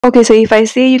Okay, so if I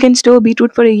say you can store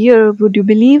beetroot for a year, would you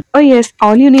believe? Oh yes,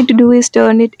 all you need to do is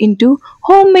turn it into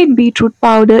homemade beetroot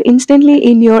powder instantly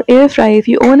in your air fryer. If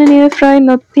you own an air fryer,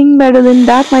 nothing better than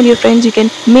that, my dear friends. You can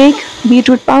make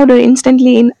beetroot powder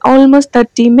instantly in almost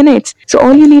 30 minutes. So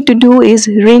all you need to do is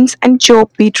rinse and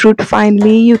chop beetroot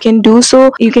finely. You can do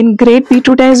so. You can grate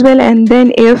beetroot as well and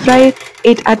then air fry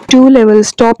it at two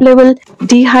levels. Top level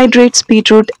dehydrates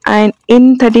beetroot and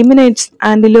in 30 minutes,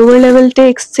 and the lower level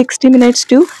takes 60 minutes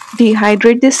to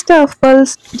dehydrate this stuff.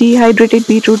 Pulse dehydrated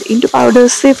beetroot into powder,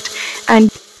 sift, and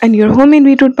your homemade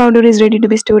beetroot powder is ready to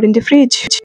be stored in the fridge.